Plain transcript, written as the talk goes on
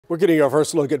We're getting our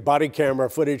first look at body camera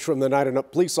footage from the night a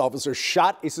police officer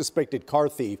shot a suspected car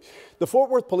thief. The Fort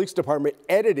Worth Police Department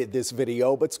edited this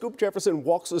video, but Scoop Jefferson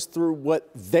walks us through what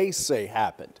they say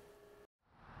happened.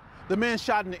 The man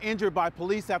shot and injured by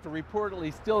police after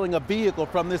reportedly stealing a vehicle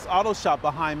from this auto shop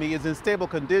behind me is in stable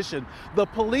condition. The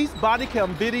police body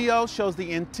cam video shows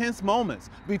the intense moments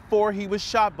before he was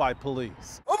shot by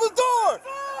police. Open the door!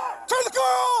 Turn the car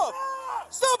off!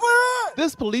 Stop it!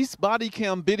 This police body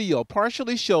cam video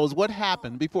partially shows what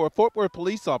happened before a Fort Worth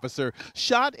police officer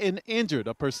shot and injured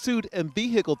a pursuit and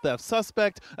vehicle theft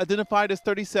suspect identified as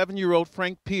 37-year-old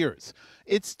Frank Pierce.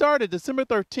 It started December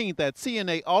 13th at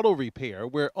CNA Auto Repair,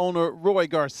 where owner Roy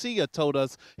Garcia told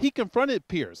us he confronted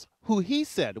Pierce, who he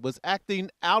said was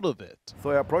acting out of it.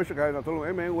 So I approached the guy and I told him,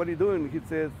 "Hey man, what are you doing?" He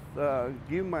says,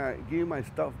 give my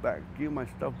stuff back, give my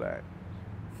stuff back.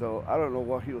 So I don't know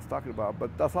what he was talking about,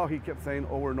 but that's all he kept saying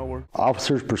over and over.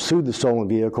 Officers pursued the stolen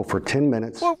vehicle for 10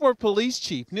 minutes. Fort Worth Police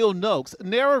Chief Neil Noakes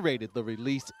narrated the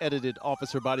released edited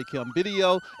officer body cam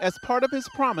video as part of his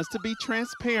promise to be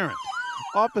transparent.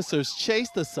 Officers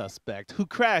chased the suspect, who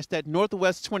crashed at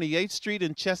Northwest 28th Street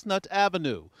and Chestnut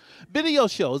Avenue. Video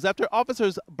shows after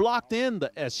officers blocked in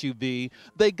the SUV,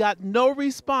 they got no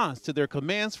response to their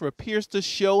commands for Pierce to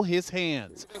show his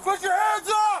hands. Put your hands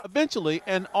up! Eventually,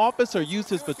 an officer used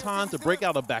his baton to break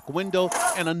out a back window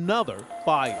and another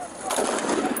fired.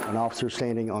 An officer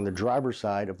standing on the driver's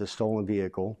side of the stolen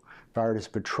vehicle fired his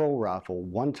patrol rifle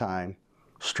one time,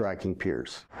 striking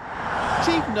Pierce.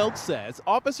 Chief Noakes says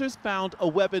officers found a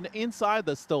weapon inside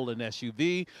the stolen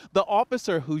SUV. The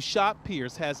officer who shot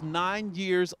Pierce has 9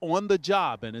 years on the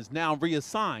job and is now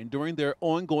reassigned during their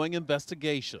ongoing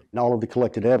investigation. And all of the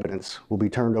collected evidence will be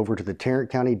turned over to the Tarrant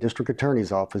County District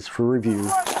Attorney's Office for review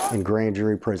and grand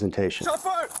jury presentation.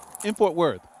 In Fort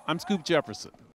Worth, I'm Scoop Jefferson.